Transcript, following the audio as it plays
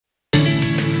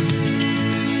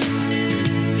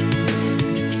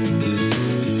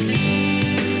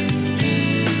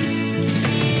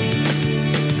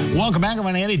Welcome back,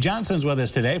 everyone. Andy Johnson's with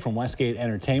us today from Westgate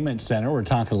Entertainment Center. We're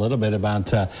talking a little bit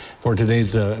about, for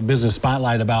today's business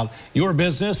spotlight, about your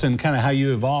business and kind of how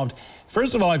you evolved.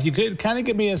 First of all, if you could kind of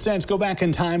give me a sense, go back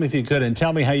in time if you could, and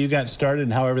tell me how you got started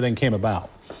and how everything came about.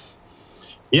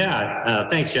 Yeah,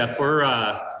 thanks, Jeff. We're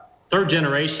third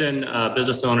generation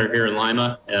business owner here in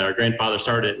Lima. Our grandfather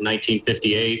started in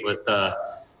 1958 with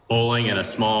bowling and a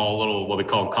small little, what we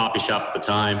called coffee shop at the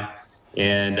time.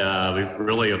 And we've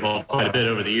really evolved quite a bit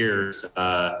over the years.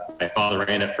 My father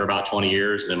ran it for about 20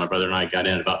 years, and then my brother and I got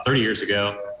in about 30 years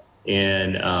ago.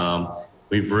 And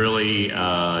we've really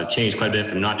changed quite a bit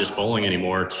from not just bowling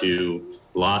anymore to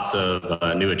lots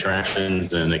of new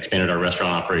attractions, and expanded our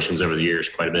restaurant operations over the years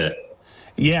quite a bit.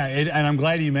 Yeah, and I'm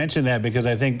glad you mentioned that, because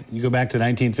I think you go back to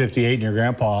 1958 and your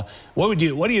grandpa. What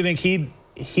do you think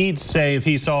he'd say if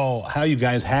he saw how you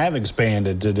guys have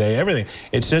expanded today? Everything.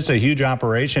 It's just a huge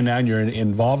operation now, and you're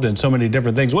involved in so many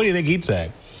different things. What do you think he'd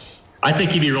say? I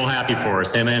think he'd be real happy for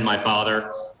us. Him and my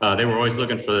father, they were always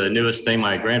looking for the newest thing.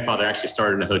 My grandfather actually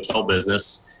started in a hotel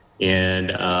business, and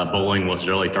bowling was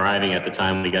really thriving at the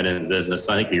time we got into the business.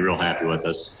 So I think he'd be real happy with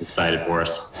us, excited for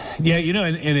us. Yeah, you know,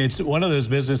 and it's one of those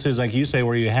businesses, like you say,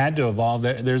 where you had to evolve.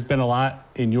 There's been a lot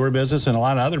in your business and a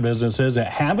lot of other businesses that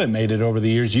haven't made it over the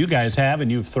years. You guys have,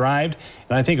 and you've thrived.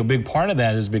 And I think a big part of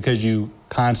that is because you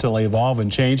constantly evolve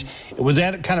and change. Was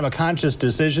that kind of a conscious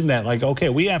decision that, like, okay,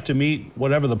 we have to meet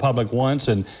whatever the public wants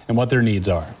and what their needs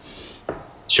are?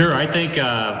 Sure. I think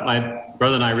my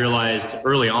brother and I realized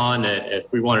early on that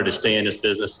if we wanted to stay in this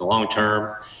business in the long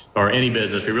term, or any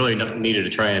business, we really needed to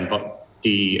try and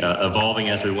be evolving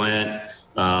as we went,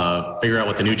 figure out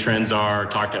what the new trends are,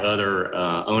 talk to other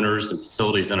owners and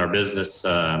facilities in our business,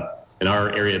 in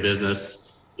our area of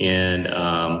business. And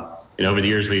over the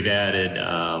years, we've added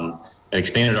an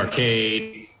expanded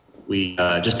arcade. We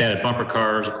just added bumper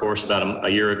cars, of course, about a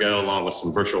year ago, along with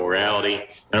some virtual reality.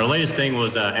 And our latest thing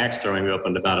was axe throwing. We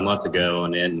opened about a month ago,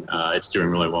 and it's doing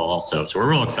really well also. So we're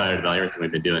real excited about everything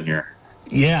we've been doing here.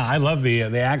 Yeah, I love the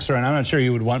axe throwing. I'm not sure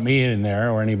you would want me in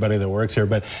there or anybody that works here,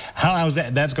 but how's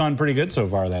that? That's gone pretty good so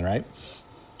far then, right?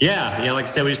 Yeah, like I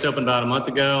said, we just opened about a month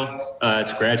ago.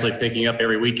 It's gradually picking up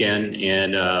every weekend,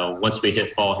 and once we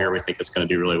hit fall here, we think it's going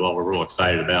to do really well. We're real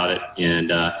excited about it,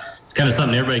 and it's kind of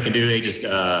something everybody can do. Ages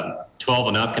 12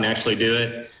 and up can actually do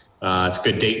it. It's a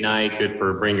good date night, good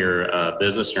for bring your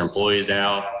business, your employees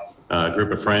out, a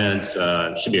group of friends.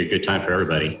 Should be a good time for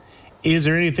everybody. Is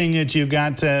there anything that you've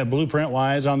got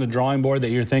blueprint-wise on the drawing board that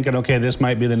you're thinking, okay, this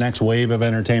might be the next wave of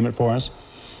entertainment for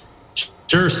us?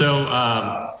 Sure.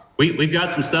 So we've got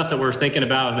some stuff that we're thinking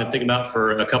about, have been thinking about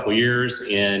for a couple years,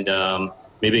 and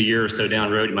maybe a year or so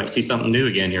down the road, you might see something new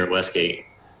again here at Westgate.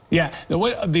 Yeah,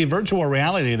 the virtual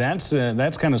reality, that's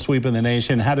kind of sweeping the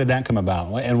nation. How did that come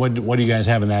about, and what do you guys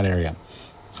have in that area?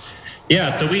 Yeah,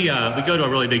 so we go to a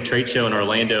really big trade show in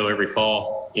Orlando every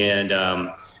fall,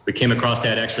 and we came across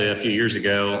that actually a few years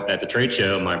ago at the trade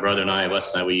show. My brother and I,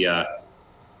 Wes and I,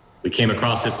 we came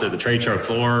across this at the trade show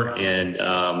floor, and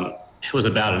it was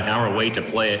about an hour wait to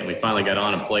play it, and we finally got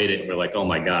on and played it, and we're like, oh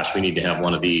my gosh, we need to have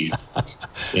one of these.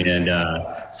 And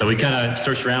so we kind of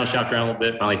searched around, shopped around a little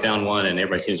bit, finally found one, and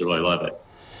everybody seems to really love it.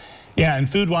 Yeah, and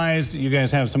food-wise, you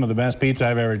guys have some of the best pizza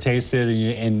I've ever tasted,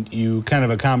 and you kind of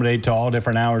accommodate to all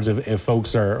different hours if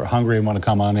folks are hungry and want to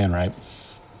come on in, right?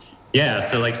 Yeah,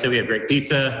 so like I said, we have great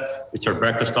pizza. We serve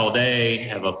breakfast all day,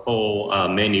 have a full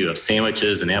menu of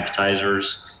sandwiches and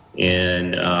appetizers,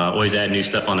 and always add new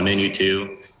stuff on the menu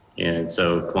too. And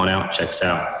so come on out, check us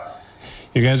out.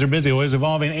 You guys are busy, always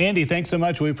evolving. Andy, thanks so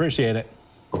much. We appreciate it.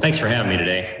 Well, thanks for having me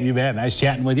today. You bet. Nice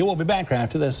chatting with you. We'll be back right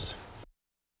after this.